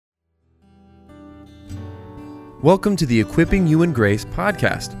Welcome to the Equipping You in Grace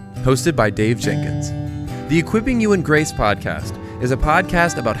podcast, hosted by Dave Jenkins. The Equipping You in Grace podcast is a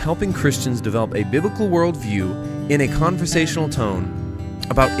podcast about helping Christians develop a biblical worldview in a conversational tone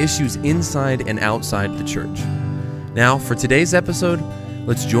about issues inside and outside the church. Now, for today's episode,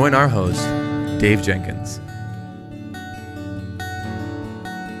 let's join our host, Dave Jenkins.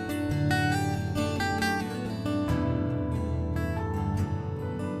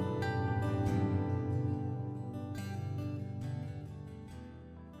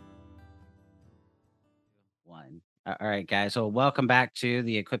 All right, guys. So welcome back to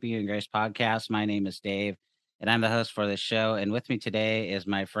the Equipping You in Grace podcast. My name is Dave, and I'm the host for this show. And with me today is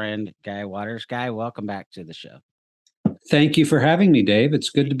my friend, Guy Waters. Guy, welcome back to the show. Thank you for having me, Dave. It's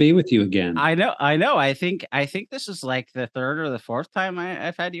good to be with you again. I know. I think this is like the third or the fourth time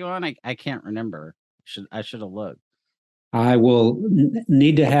I've had you on. I can't remember. I should have looked. I will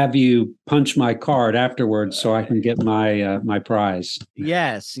need to have you punch my card afterwards so I can get my prize.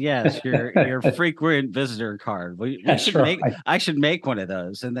 Yes, your frequent visitor card. I should make one of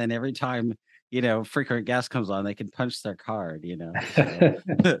those, and then every time frequent guest comes on, they can punch their card.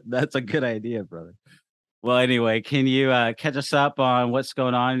 So, that's a good idea, brother. Well, anyway, can you catch us up on what's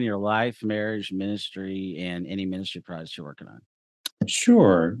going on in your life, marriage, ministry, and any ministry projects you're working on?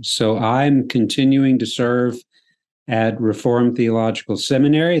 Sure. So I'm continuing to serve at Reformed Theological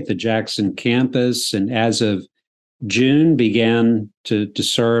Seminary at the Jackson campus, and as of June began to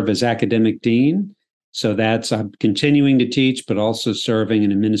serve as academic dean. So I'm continuing to teach, but also serving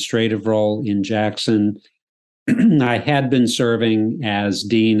an administrative role in Jackson. I had been serving as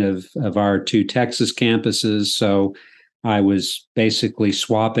dean of our two Texas campuses, so I was basically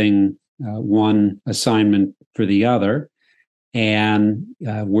swapping one assignment for the other. And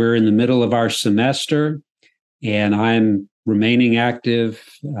we're in the middle of our semester, and I'm remaining active,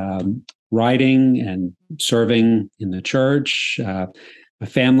 writing and serving in the church. My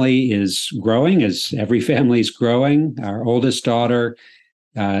family is growing, as every family is growing. Our oldest daughter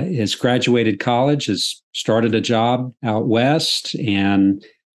has graduated college, has started a job out west, and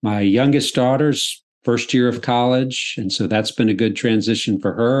my youngest daughter's first year of college, and so that's been a good transition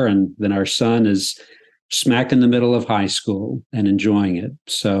for her. And then our son is smack in the middle of high school and enjoying it.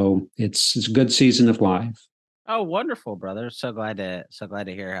 So it's a good season of life. Oh, wonderful, brother. So glad to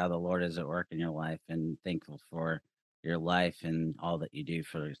hear how the Lord is at work in your life, and thankful for your life and all that you do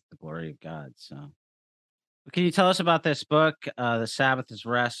for the glory of God. So can you tell us about this book, The Sabbath is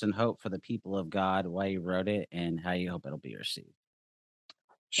Rest and Hope for the People of God, why you wrote it, and how you hope it'll be received?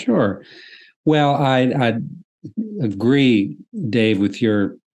 Sure. Well, I agree, Dave, with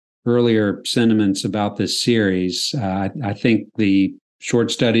your earlier sentiments about this series. I think the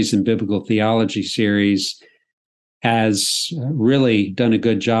Short Studies in Biblical Theology series has really done a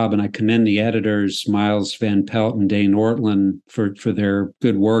good job, and I commend the editors, Miles Van Pelt and Dane Ortlund, for their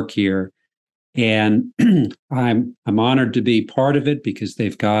good work here. And I'm honored to be part of it because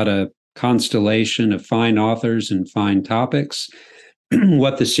they've got a constellation of fine authors and fine topics.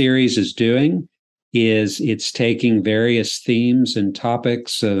 What the series is doing is it's taking various themes and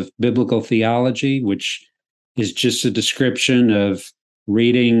topics of biblical theology, which is just a description of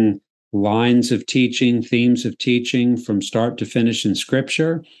reading lines of teaching, themes of teaching from start to finish in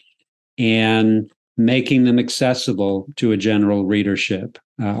Scripture, and making them accessible to a general readership.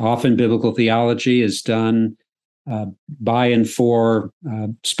 Often biblical theology is done by and for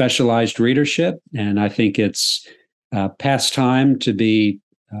specialized readership, and I think it's past time to be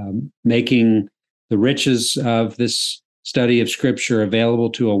making the riches of this study of Scripture available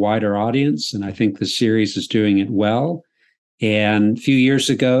to a wider audience, and I think the series is doing it well. And a few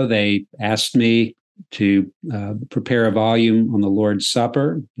years ago, they asked me to prepare a volume on the Lord's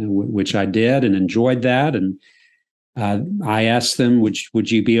Supper, which I did and enjoyed that. And I asked them,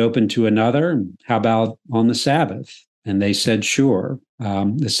 would you be open to another? How about on the Sabbath? And they said, sure.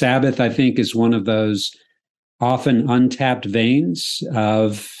 The Sabbath, I think, is one of those often untapped veins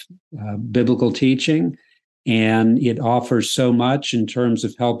of biblical teaching. And it offers so much in terms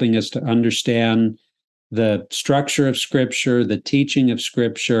of helping us to understand the structure of Scripture, the teaching of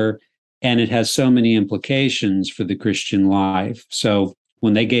Scripture, and it has so many implications for the Christian life. So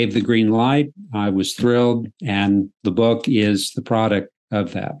when they gave the green light, I was thrilled, and the book is the product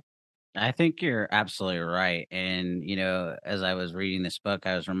of that. I think you're absolutely right. And, as I was reading this book,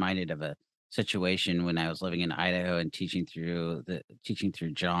 I was reminded of a situation when I was living in Idaho and teaching through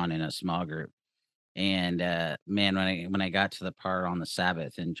John in a small group. And man, when I got to the part on the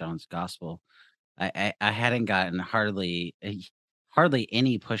Sabbath in John's Gospel, I hadn't gotten hardly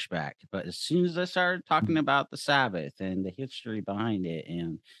any pushback, but as soon as I started talking about the Sabbath and the history behind it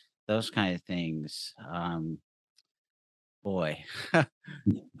and those kind of things, boy,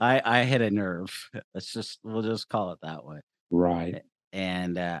 I hit a nerve. We'll just call it that way. Right.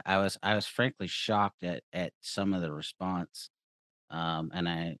 And I was frankly shocked at some of the response. And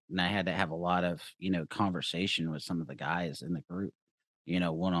I had to have a lot of conversation with some of the guys in the group,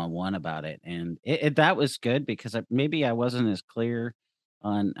 one on one about it, and that was good because maybe I wasn't as clear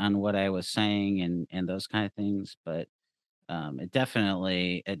on what I was saying and those kind of things, but it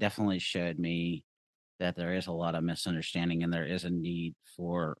definitely showed me that there is a lot of misunderstanding and there is a need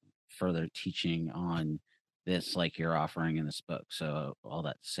for further teaching on this, like you're offering in this book. So all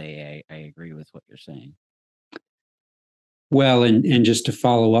that to say, I agree with what you're saying. Well, and just to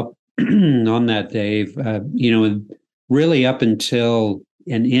follow up on that, Dave, really up until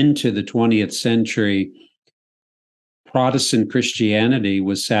and into the 20th century, Protestant Christianity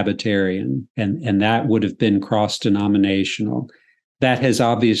was Sabbatarian, and that would have been cross-denominational. That has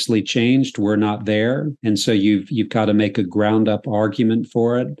obviously changed. We're not there, and so you've got to make a ground-up argument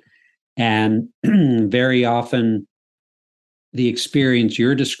for it. And very often, the experience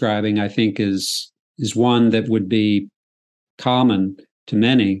you're describing, I think, is one that would be common to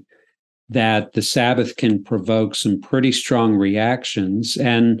many, that the Sabbath can provoke some pretty strong reactions.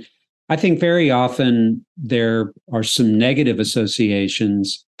 And I think very often there are some negative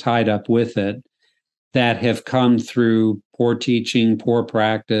associations tied up with it that have come through poor teaching, poor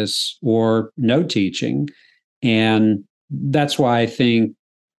practice, or no teaching. And that's why I think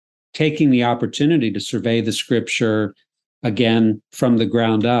taking the opportunity to survey the scripture again from the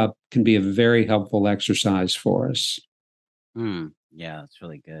ground up can be a very helpful exercise for us. Yeah, that's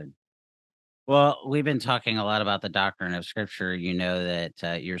really good. Well, we've been talking a lot about the doctrine of Scripture. You know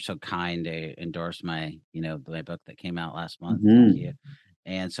that you're so kind to endorse my book that came out last month. Thank you.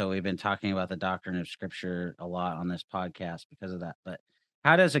 And so we've been talking about the doctrine of Scripture a lot on this podcast because of that. But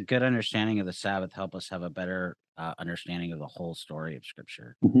how does a good understanding of the Sabbath help us have a better understanding of the whole story of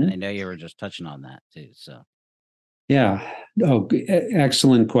Scripture? And I know you were just touching on that too. So Yeah. Oh,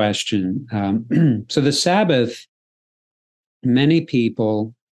 excellent question. So the Sabbath, many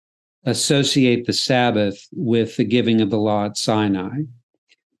people associate the Sabbath with the giving of the law at Sinai.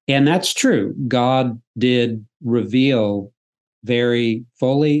 And that's true. God did reveal very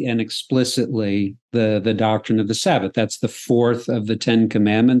fully and explicitly the doctrine of the Sabbath. That's the fourth of the 10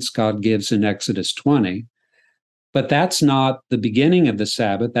 commandments God gives in Exodus 20. But that's not the beginning of the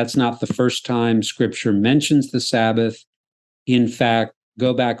Sabbath. That's not the first time Scripture mentions the Sabbath. In fact,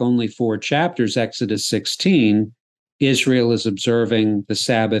 go back only 4 chapters, Exodus 16, Israel is observing the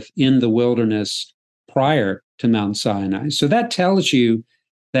Sabbath in the wilderness prior to Mount Sinai. So that tells you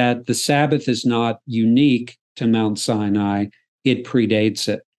that the Sabbath is not unique to Mount Sinai, it predates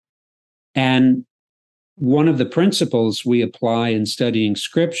it. And one of the principles we apply in studying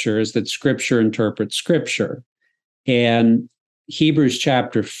Scripture is that Scripture interprets Scripture. And Hebrews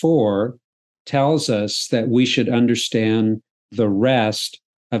chapter 4 tells us that we should understand the rest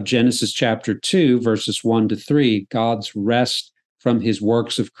of Genesis chapter 2, verses 1 to 3, God's rest from his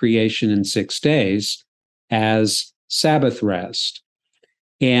works of creation in 6 days, as Sabbath rest.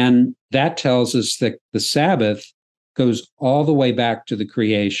 And that tells us that the Sabbath goes all the way back to the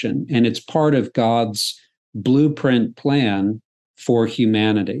creation, and it's part of God's blueprint plan for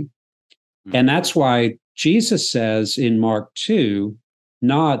humanity. And that's why Jesus says in Mark 2,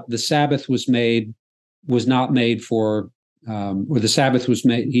 not the Sabbath was not made for, or the Sabbath was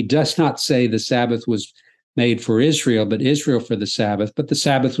made, he does not say the Sabbath was made for Israel, but Israel for the Sabbath, but the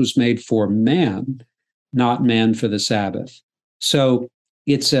Sabbath was made for man, not man for the Sabbath. So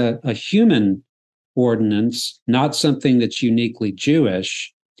it's a human ordinance, not something that's uniquely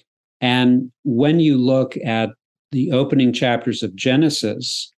Jewish. And when you look at the opening chapters of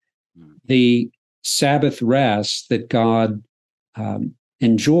Genesis, the Sabbath rest that God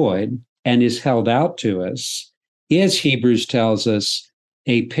enjoyed and is held out to us is, Hebrews tells us,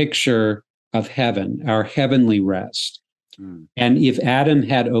 a picture of heaven, our heavenly rest. And if Adam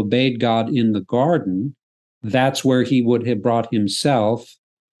had obeyed God in the garden, that's where he would have brought himself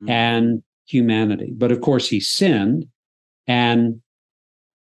and humanity. But of course, he sinned, and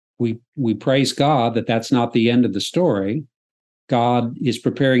we praise God that that's not the end of the story. God is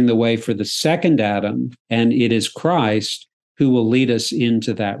preparing the way for the second Adam, and it is Christ who will lead us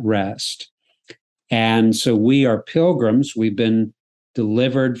into that rest. And so we are pilgrims. We've been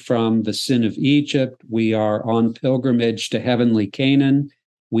delivered from the sin of Egypt. We are on pilgrimage to heavenly Canaan.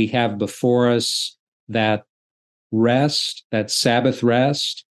 We have before us that rest, that Sabbath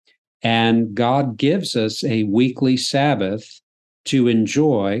rest, and God gives us a weekly Sabbath to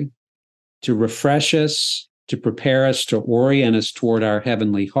enjoy, to refresh us, to prepare us, to orient us toward our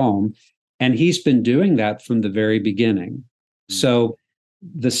heavenly home. And he's been doing that from the very beginning. So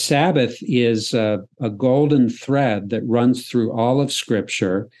the Sabbath is a golden thread that runs through all of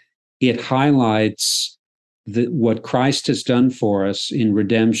Scripture. It highlights what Christ has done for us in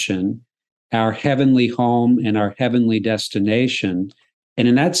redemption, our heavenly home and our heavenly destination. And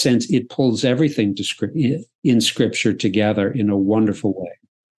in that sense, it pulls everything in Scripture together in a wonderful way.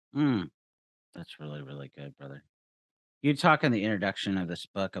 That's really, really good, brother. You talk in the introduction of this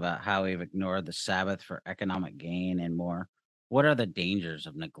book about how we've ignored the Sabbath for economic gain and more. What are the dangers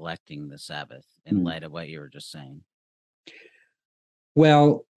of neglecting the Sabbath in light of what you were just saying?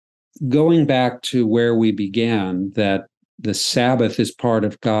 Well, going back to where we began, that the Sabbath is part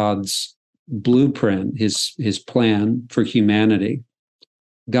of God's blueprint, his plan for humanity.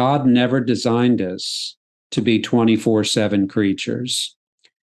 God never designed us to be 24/7 creatures.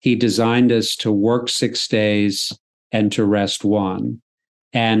 He designed us to work 6 days and to rest one,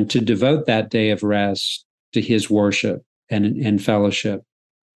 and to devote that day of rest to his worship and fellowship.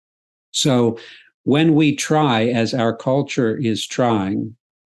 So when we try, as our culture is trying,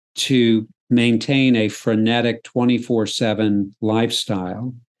 to maintain a frenetic 24/7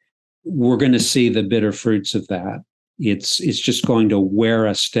 lifestyle, we're going to see the bitter fruits of that. It's just going to wear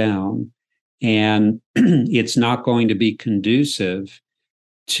us down, and it's not going to be conducive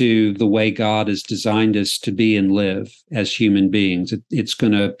to the way God has designed us to be and live as human beings. It's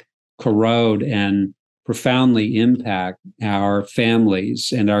going to corrode and profoundly impact our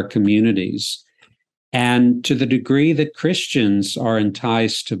families and our communities. And to the degree that Christians are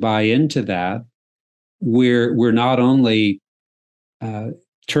enticed to buy into that, we're not only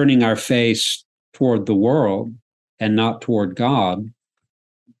turning our face toward the world and not toward God,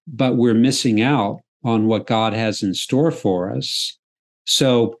 but we're missing out on what God has in store for us.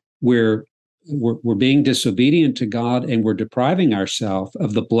 So we're being disobedient to God, and we're depriving ourselves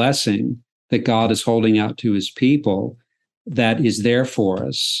of the blessing that God is holding out to his people that is there for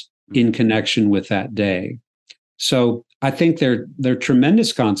us in connection with that day. So I think there are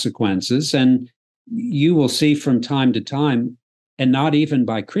tremendous consequences, and you will see from time to time, and not even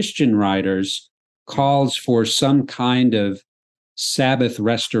by Christian writers, calls for some kind of Sabbath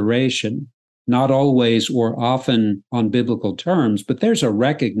restoration, not always or often on biblical terms, but there's a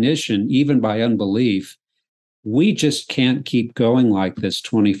recognition, even by unbelief, we just can't keep going like this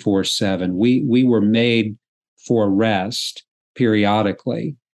 24/7. We were made for rest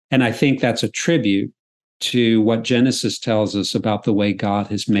periodically. And I think that's a tribute to what Genesis tells us about the way God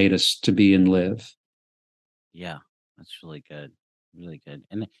has made us to be and live. Yeah, that's really good. Really good.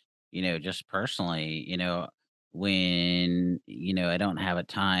 And, just personally, when, I don't have a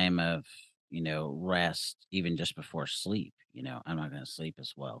time of, rest, even just before sleep, I'm not going to sleep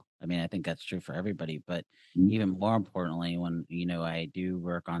as well. I mean, I think that's true for everybody, but even more importantly, when, I do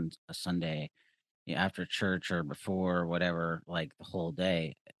work on a Sunday, after church or before whatever, like the whole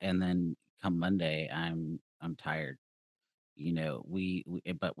day, and then come Monday, I'm tired.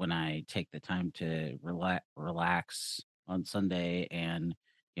 But when I take the time to relax on Sunday and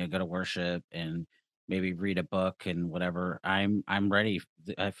go to worship and maybe read a book and whatever, I'm ready.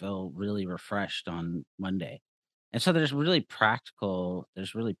 I feel really refreshed on Monday. And so there's really practical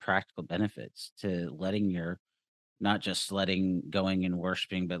benefits to letting your not just letting going and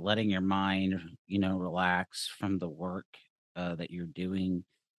worshiping, but letting your mind, relax from the work that you're doing,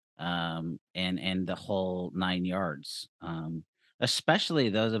 and the whole 9 yards. Especially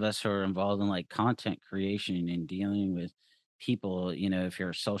those of us who are involved in like content creation and dealing with people. If you're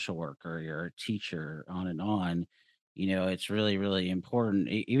a social worker, you're a teacher, on and on. It's really, really important.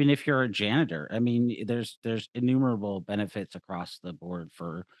 Even if you're a janitor, I mean, there's innumerable benefits across the board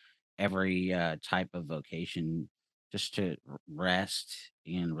for every type of vocation, just to rest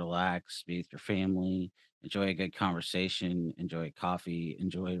and relax, be with your family, enjoy a good conversation, enjoy coffee,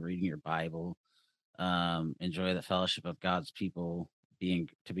 enjoy reading your Bible, enjoy the fellowship of God's people, be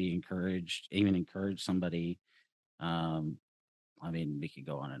encouraged, even encourage somebody. Um, I mean, we could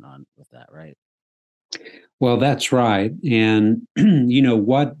go on and on with that, right? Well, that's right. And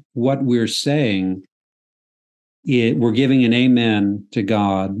what we're saying, we're giving an amen to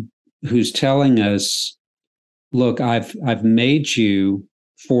God, who's telling us, look, I've made you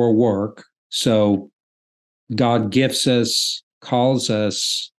for work. So God gifts us, calls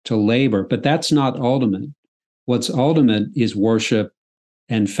us to labor, but that's not ultimate. What's ultimate is worship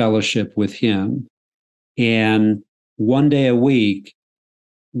and fellowship with him. And one day a week,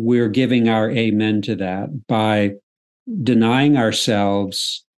 we're giving our amen to that by denying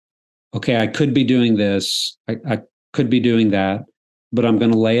ourselves, okay, I could be doing this, I could be doing that, but I'm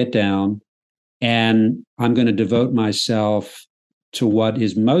going to lay it down, and I'm going to devote myself to what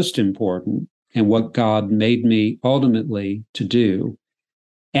is most important, and what God made me ultimately to do.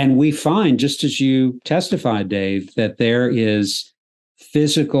 And we find, just as you testified, Dave, that there is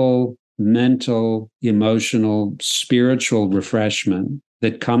physical, mental, emotional, spiritual refreshment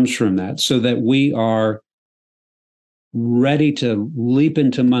that comes from that, so that we are ready to leap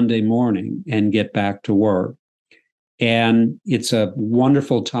into Monday morning and get back to work. And it's a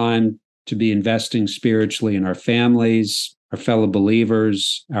wonderful time to be investing spiritually in our families, our fellow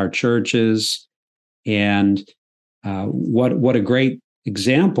believers, our churches. And what a great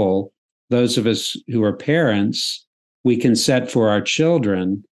example, those of us who are parents, we can set for our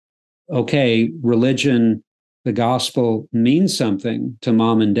children. Okay, religion, the gospel means something to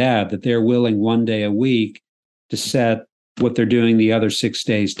mom and dad, that they're willing one day a week to set what they're doing the other 6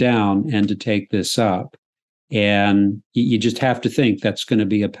 days down and to take this up. And you just have to think that's going to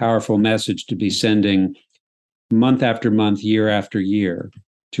be a powerful message to be sending month after month, year after year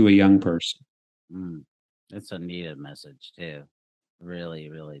to a young person. It's a needed message too. Really,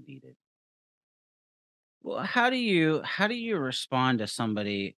 really needed. Well, how do you respond to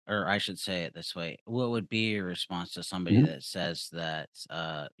somebody, or I should say it this way, what would be your response to somebody Mhm. that says that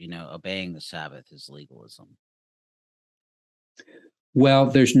obeying the Sabbath is legalism? Well,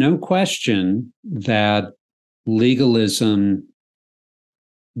 there's no question that legalism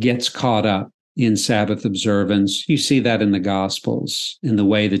gets caught up in Sabbath observance. You see that in the Gospels, in the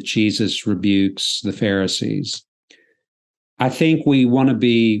way that Jesus rebukes the Pharisees. I think we want to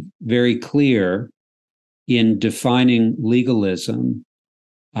be very clear in defining legalism.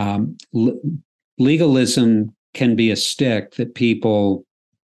 Legalism can be a stick that people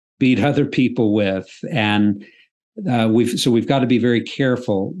beat other people with, and we've got to be very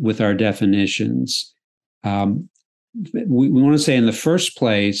careful with our definitions. We want to say, in the first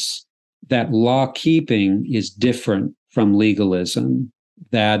place, that law keeping is different from legalism,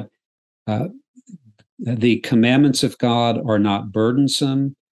 that the commandments of God are not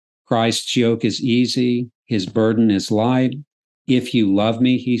burdensome. Christ's yoke is easy, his burden is light. If you love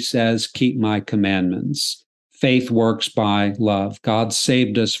me, he says, keep my commandments. Faith works by love. God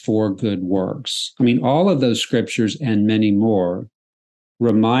saved us for good works. I mean, all of those scriptures and many more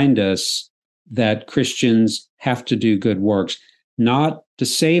remind us that Christians have to do good works, not to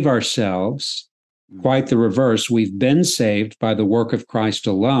save ourselves. Quite the reverse. We've been saved by the work of Christ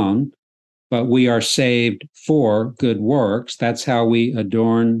alone, but we are saved for good works. That's how we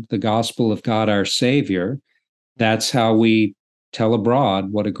adorn the gospel of God, our Savior. That's how we tell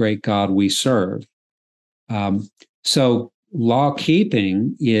abroad what a great God we serve. So law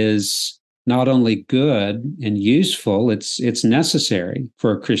keeping is not only good and useful, it's necessary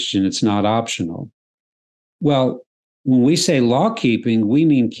for a Christian. It's not optional. Well, when we say law keeping, we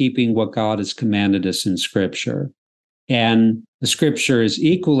mean keeping what God has commanded us in Scripture. And the Scripture is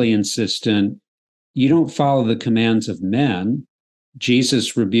equally insistent. You don't follow the commands of men.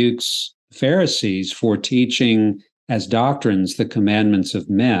 Jesus rebukes Pharisees for teaching as doctrines the commandments of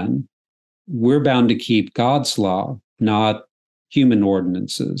men. We're bound to keep God's law, not human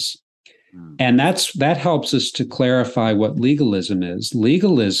ordinances. And that helps us to clarify what legalism is.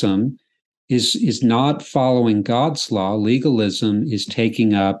 Legalism is not following God's law. Legalism is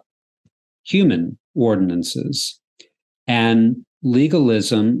taking up human ordinances. And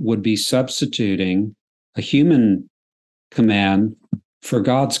legalism would be substituting a human command for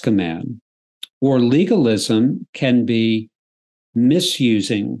God's command. Or legalism can be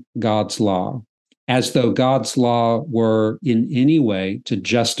misusing God's law, as though God's law were in any way to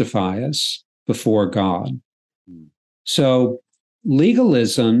justify us before God. So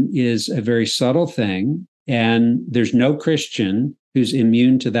legalism is a very subtle thing, and there's no Christian who's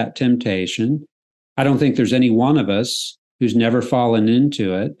immune to that temptation. I don't think there's any one of us who's never fallen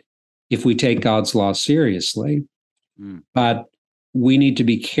into it if we take God's law seriously. But we need to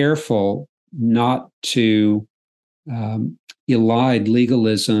be careful not to elide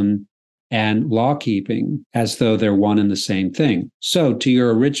legalism and law keeping as though they're one and the same thing. So, to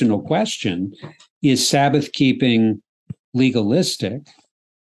your original question, is Sabbath keeping legalistic?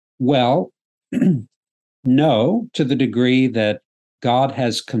 Well, no, to the degree that God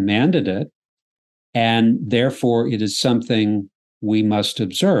has commanded it, and therefore it is something we must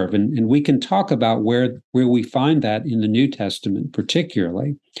observe. And we can talk about where we find that in the New Testament,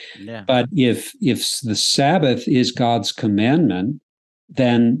 particularly. Yeah. But if the Sabbath is God's commandment,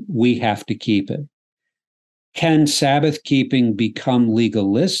 then we have to keep it. Can Sabbath keeping become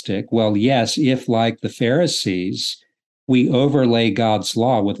legalistic? Well, yes, if, like the Pharisees, we overlay God's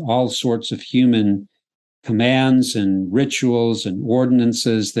law with all sorts of human commands and rituals and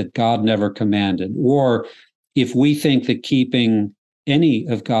ordinances that God never commanded. Or if we think that keeping any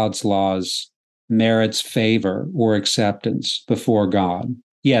of God's laws merits favor or acceptance before God.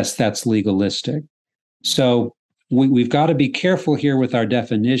 Yes, that's legalistic. So we've got to be careful here with our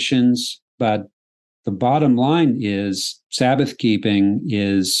definitions, but the bottom line is Sabbath keeping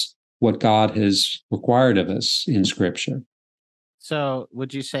is what God has required of us in Scripture. So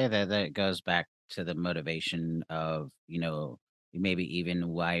would you say that it goes back to the motivation of, maybe even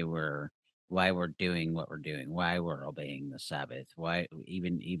why we're doing what we're doing, why we're obeying the Sabbath, why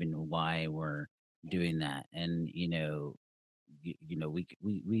even why we're doing that, and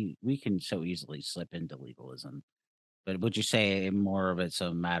we can so easily slip into legalism. But would you say more of it's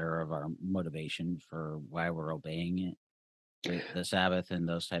a matter of our motivation for why we're obeying it, the Sabbath and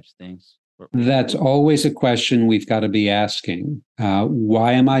those types of things? That's always a question we've got to be asking.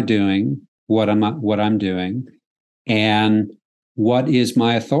 Why am I doing what I'm doing? And what is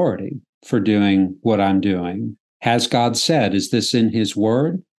my authority for doing what I'm doing? Has God said, is this in his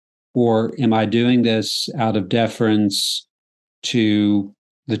word? Or am I doing this out of deference to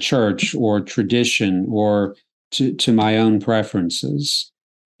the church or tradition or to my own preferences?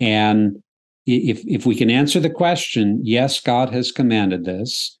 And if we can answer the question, yes, God has commanded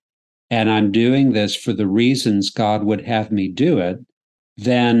this, and I'm doing this for the reasons God would have me do it,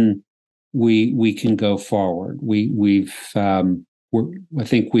 then we can go forward. I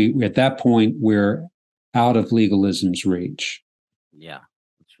think we at that point we're out of legalism's reach. Yeah,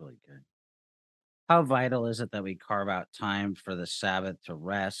 that's really good. How vital is it that we carve out time for the Sabbath to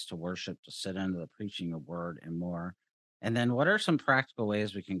rest, to worship, to sit under the preaching of word and more? And then what are some practical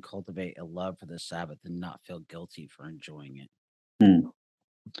ways we can cultivate a love for the Sabbath and not feel guilty for enjoying it? Hmm.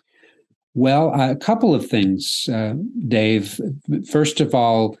 Well, a couple of things, Dave. First of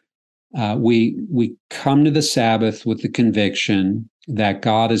all, we come to the Sabbath with the conviction that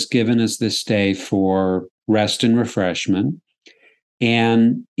God has given us this day for rest and refreshment,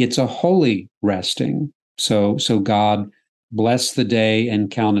 and it's a holy resting. So God blessed the day and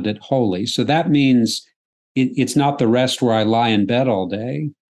counted it holy. So that means it's not the rest where I lie in bed all day.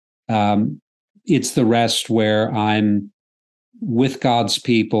 It's the rest where I'm with God's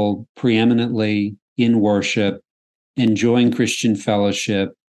people preeminently in worship, enjoying Christian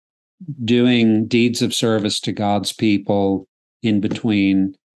fellowship, doing deeds of service to God's people in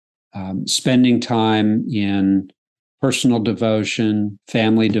between, spending time in personal devotion,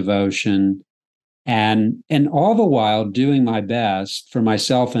 family devotion, and all the while doing my best for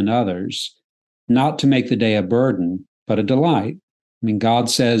myself and others, not to make the day a burden, but a delight. I mean,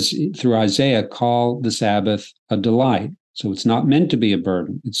 God says through Isaiah, call the Sabbath a delight. So it's not meant to be a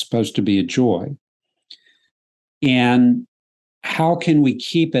burden. It's supposed to be a joy. And how can we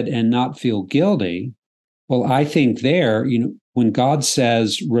keep it and not feel guilty? Well, I think there, when God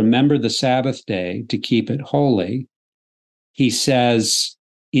says, remember the Sabbath day to keep it holy, he says,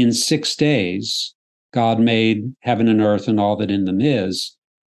 in 6 days, God made heaven and earth and all that in them is.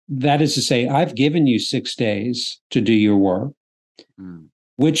 That is to say, I've given you 6 days to do your work,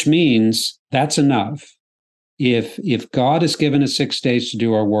 which means that's enough. If God has given us 6 days to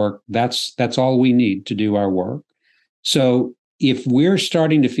do our work, that's all we need to do our work. So if we're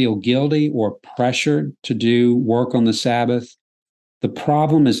starting to feel guilty or pressured to do work on the Sabbath, the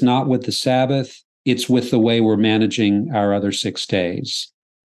problem is not with the Sabbath, it's with the way we're managing our other 6 days.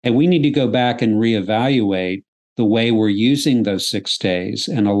 And we need to go back and reevaluate the way we're using those 6 days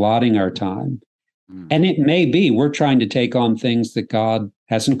and allotting our time. And it may be we're trying to take on things that God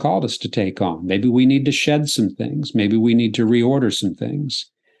hasn't called us to take on. Maybe we need to shed some things. Maybe we need to reorder some things.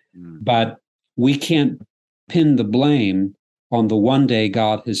 But we can't pin the blame on the one day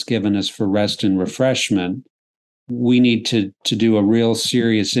God has given us for rest and refreshment. We need to do a real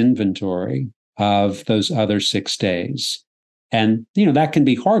serious inventory of those other 6 days. And, that can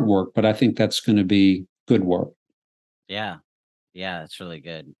be hard work, but I think that's going to be good work. Yeah. Yeah, that's really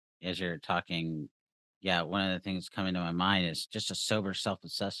good. As you're talking, one of the things coming to my mind is just a sober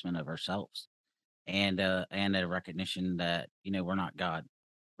self-assessment of ourselves and a recognition that, we're not God.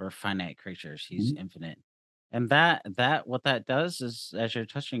 We're finite creatures. He's infinite. And that what that does is, as you're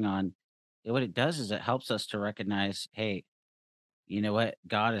touching on, what it does is it helps us to recognize, hey, you know what?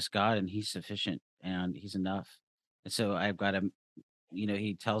 God is God and he's sufficient and he's enough. And so I've got to,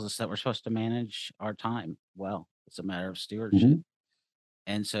 he tells us that we're supposed to manage our time well. It's a matter of stewardship.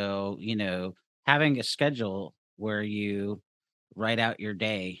 And so, having a schedule where you write out your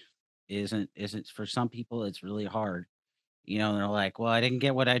day isn't for some people, it's really hard. They're like, well, I didn't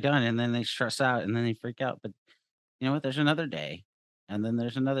get what I done. And then they stress out and then they freak out. But you know what? There's another day. And then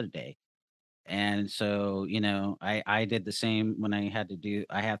there's another day. And so, I did the same when I have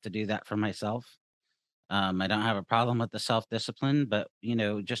to do that for myself. I don't have a problem with the self-discipline, but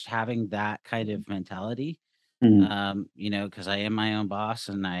just having that kind of mentality, Mhm. because I am my own boss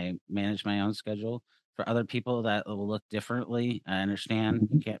and I manage my own schedule. For other people, that will look differently. I understand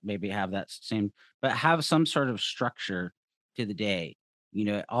you Mhm. can't maybe have that same, but have some sort of structure to the day.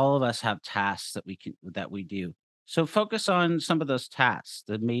 All of us have tasks that we do. So focus on some of those tasks,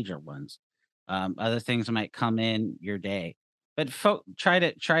 the major ones. Other things might come in your day, but try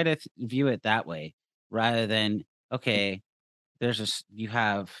to view it that way rather than, okay, you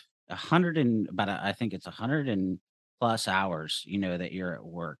have I think it's 100 and plus hours, that you're at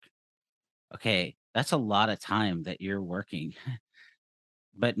work. Okay, that's a lot of time that you're working.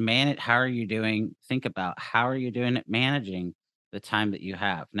 But man it, how are you doing? Think about how are you doing at managing the time that you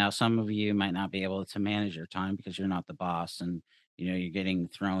have. Now, some of you might not be able to manage your time because you're not the boss, and you're getting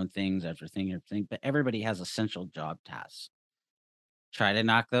thrown things after thing after thing, but everybody has essential job tasks. Try to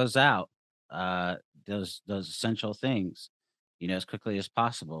knock those out. Uh, those essential things, as quickly as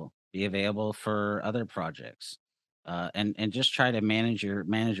possible. Be available for other projects, and just try to manage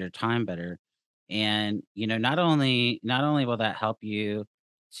your time better. And not only will that help you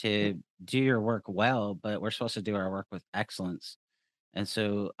to do your work well, but we're supposed to do our work with excellence. And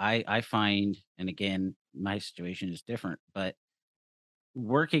so I find, and again, my situation is different, but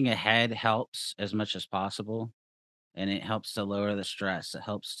working ahead helps as much as possible, and it helps to lower the stress. It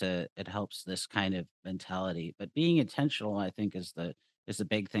helps this kind of mentality. But being intentional, I think, is the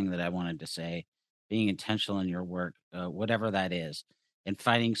big thing that I wanted to say. Being intentional in your work, whatever that is, and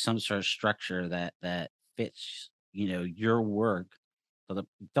finding some sort of structure that fits, your work.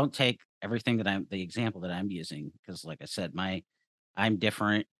 Don't take everything the example that I'm using, because, like I said, I'm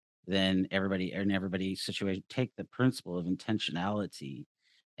different than everybody in everybody's situation. Take the principle of intentionality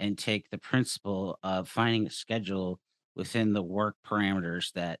and take the principle of finding a schedule within the work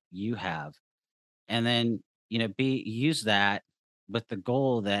parameters that you have, and then be use that with the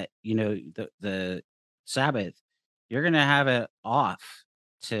goal that the Sabbath, you're going to have it off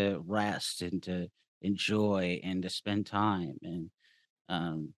to rest and to enjoy and to spend time. And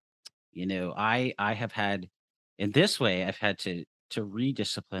um I have had, in this way, I've had to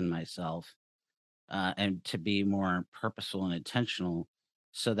rediscipline myself, and to be more purposeful and intentional,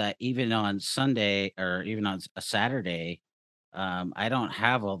 so that even on Sunday or even on a Saturday, I don't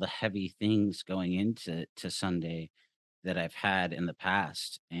have all the heavy things going into Sunday that I've had in the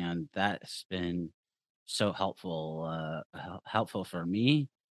past. And that's been so helpful, helpful for me,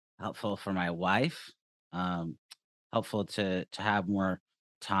 helpful for my wife, um, helpful to have more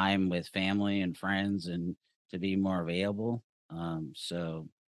time with family and friends and to be more available. So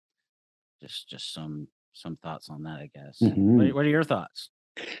just some thoughts on that, I guess. What Mhm. what are your thoughts?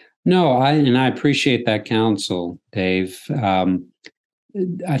 No, I appreciate that counsel, Dave.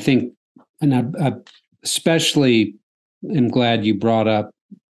 I think, and I especially am glad you brought up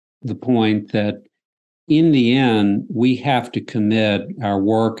the point that in the end, we have to commit our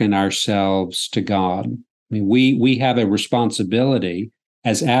work and ourselves to God. I mean, we have a responsibility,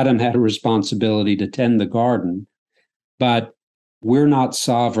 as Adam had a responsibility to tend the garden, but we're not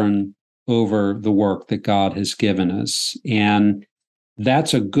sovereign over the work that God has given us. And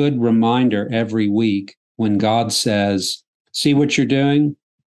that's a good reminder every week when God says, see what you're doing?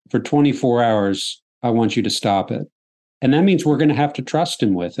 For 24 hours, I want you to stop it. And that means we're going to have to trust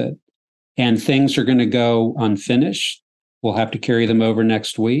Him with it. And things are going to go unfinished. We'll have to carry them over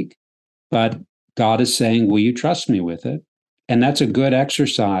next week. But God is saying, will you trust me with it? And that's a good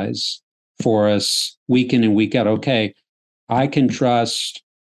exercise for us week in and week out. Okay, I can trust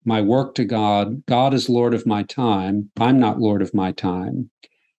my work to God. God is Lord of my time. I'm not Lord of my time.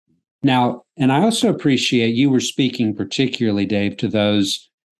 Now, and I also appreciate you were speaking particularly, Dave, to those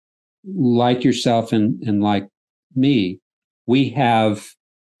like yourself and like me. We have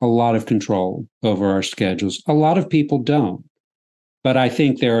a lot of control over our schedules. A lot of people don't. But I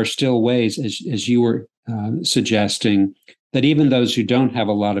think there are still ways, as you were suggesting, that even those who don't have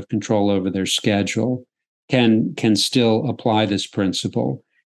a lot of control over their schedule can still apply this principle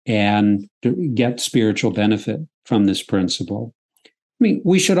and get spiritual benefit from this principle. I mean,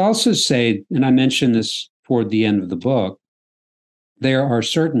 we should also say, and I mentioned this toward the end of the book, there are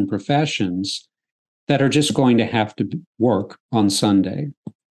certain professions that are just going to have to work on Sunday.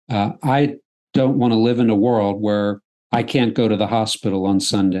 I don't want to live in a world where I can't go to the hospital on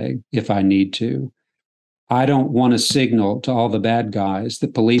Sunday if I need to. I don't want to signal to all the bad guys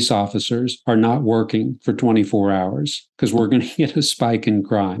that police officers are not working for 24 hours because we're going to get a spike in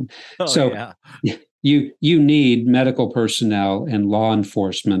crime. Oh So yeah. you need medical personnel and law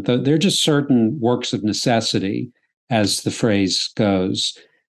enforcement. They're just certain works of necessity, as the phrase goes,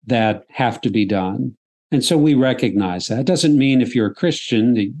 that have to be done. And so we recognize that. It doesn't mean if you're a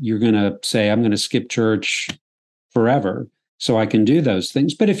Christian that you're going to say, I'm going to skip church forever so I can do those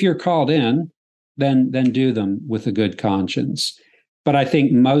things. But if you're called in, then do them with a good conscience. But I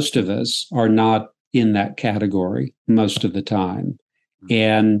think most of us are not in that category most of the time.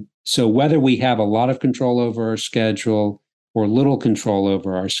 And so whether we have a lot of control over our schedule or little control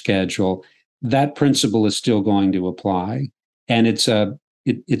over our schedule, that principle is still going to apply. And it's a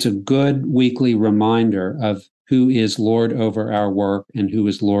good weekly reminder of who is Lord over our work and who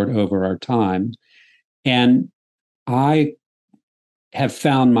is Lord over our time. And I have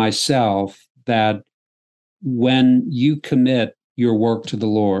found myself that when you commit your work to the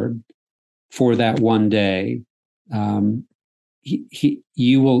Lord for that one day,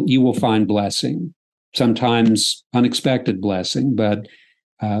 you will find blessing, sometimes unexpected blessing, but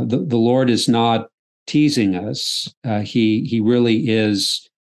the Lord is not teasing us. He really is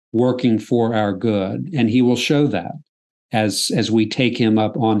working for our good, and He will show that as we take Him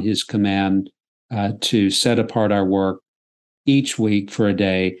up on His command to set apart our work each week for a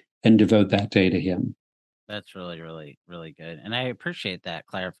day and devote that day to Him. That's really, really, really good. And I appreciate that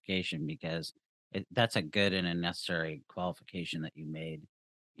clarification because that's a good and a necessary qualification that you made,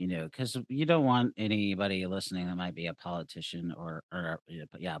 because you don't want anybody listening that might be a politician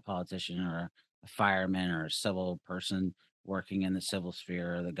a politician or a fireman or a civil person working in the civil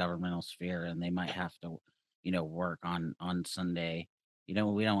sphere or the governmental sphere, and they might have to, work on Sunday. We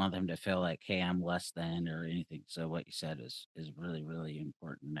don't want them to feel like, hey, I'm less than or anything. So what you said is really, really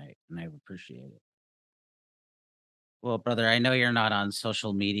important. And I appreciate it. Well, brother, I know you're not on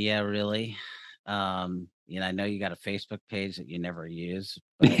social media really. I know you got a Facebook page that you never use,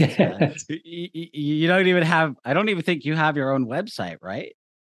 but you don't even have, I don't even think you have your own website, right?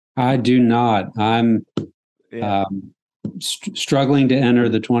 I do not. I'm Yeah. struggling to enter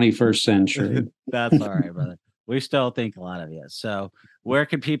the 21st century. That's all right, brother. We still think a lot of you. So where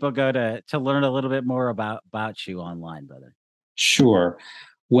can people go to learn a little bit more about you online, brother? Sure.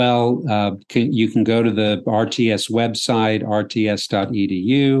 Well, you can go to the RTS website,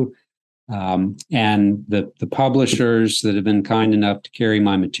 rts.edu, and the publishers that have been kind enough to carry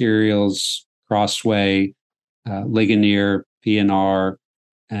my materials, Crossway, Ligonier, PNR,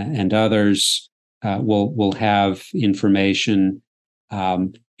 and others, will have information.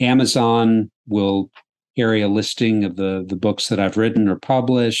 Amazon will carry a listing of the books that I've written or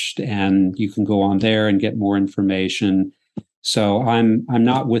published, and you can go on there and get more information. So I'm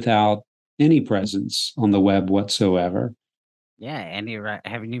not without any presence on the web whatsoever. Yeah, and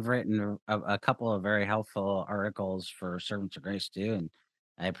you've written a couple of very helpful articles for Servants of Grace too, and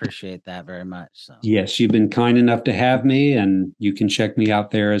I appreciate that very much. So Yes, you've been kind enough to have me, and you can check me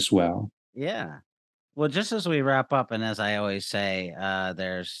out there as well. yeah. Well, just as we wrap up, and as I always say,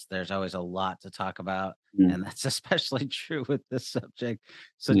 there's always a lot to talk about, Mm. and that's especially true with this subject.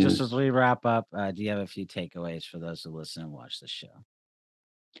 So, Yeah. just as we wrap up, do you have a few takeaways for those who listen and watch the show?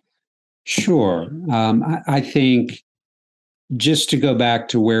 Sure. I think just to go back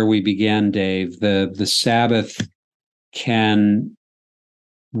to where we began, Dave, the Sabbath can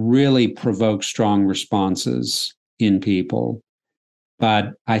really provoke strong responses in people.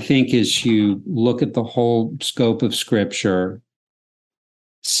 But I think as you look at the whole scope of Scripture,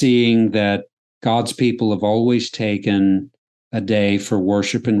 seeing that God's people have always taken a day for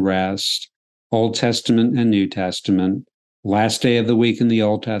worship and rest, Old Testament and New Testament, last day of the week in the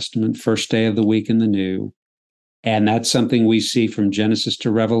Old Testament, first day of the week in the New. And that's something we see from Genesis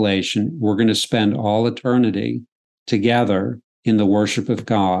to Revelation. We're going to spend all eternity together in the worship of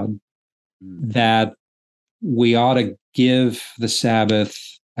God, that we ought to give the Sabbath,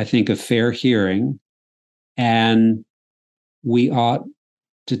 I think, a fair hearing, and we ought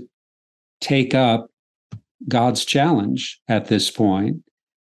to take up God's challenge at this point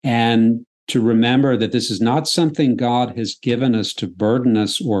and to remember that this is not something God has given us to burden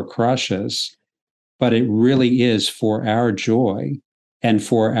us or crush us, but it really is for our joy and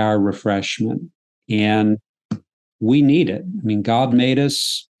for our refreshment. And we need it. I mean, God made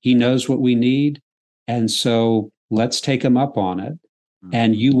us, He knows what we need. And so let's take Him up on it.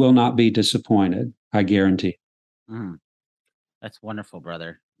 And you will not be disappointed, I guarantee. That's wonderful,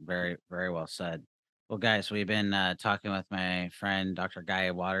 brother. Very, very well said. Well, guys, we've been talking with my friend Dr. Guy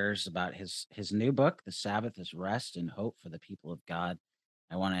Waters about his new book, "The Sabbath is Rest and Hope for the People of God."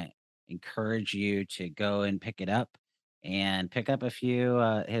 I want to encourage you to go and pick it up, and pick up a few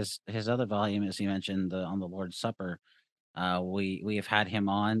his other volume, as he mentioned, on the Lord's Supper. We have had him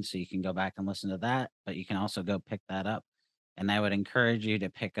on, so you can go back and listen to that, but you can also go pick that up. And I would encourage you to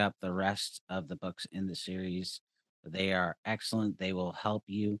pick up the rest of the books in the series. They are excellent. They will help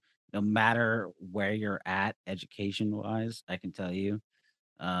you no matter where you're at education wise, I can tell you,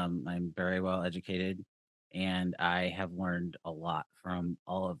 I'm very well educated and I have learned a lot from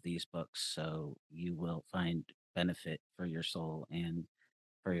all of these books. So you will find benefit for your soul and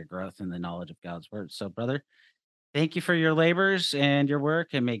for your growth in the knowledge of God's word. So, brother, thank you for your labors and your work,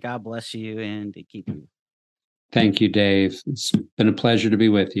 and may God bless you and keep you. Thank you, Dave. It's been a pleasure to be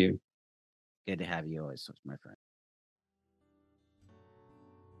with you. Good to have you always, my friend.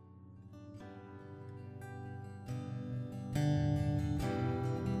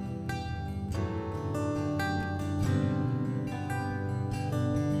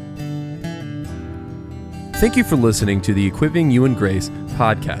 Thank you for listening to the Equipping You in Grace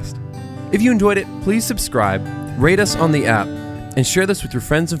podcast. If you enjoyed it, please subscribe, rate us on the app, and share this with your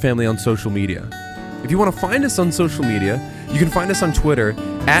friends and family on social media. If you want to find us on social media, you can find us on Twitter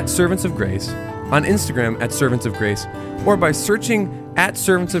 @Servants of Grace, on Instagram @Servants of Grace, or by searching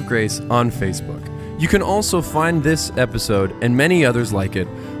 @Servants of Grace on Facebook. You can also find this episode and many others like it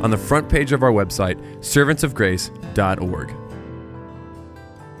on the front page of our website, servantsofgrace.org.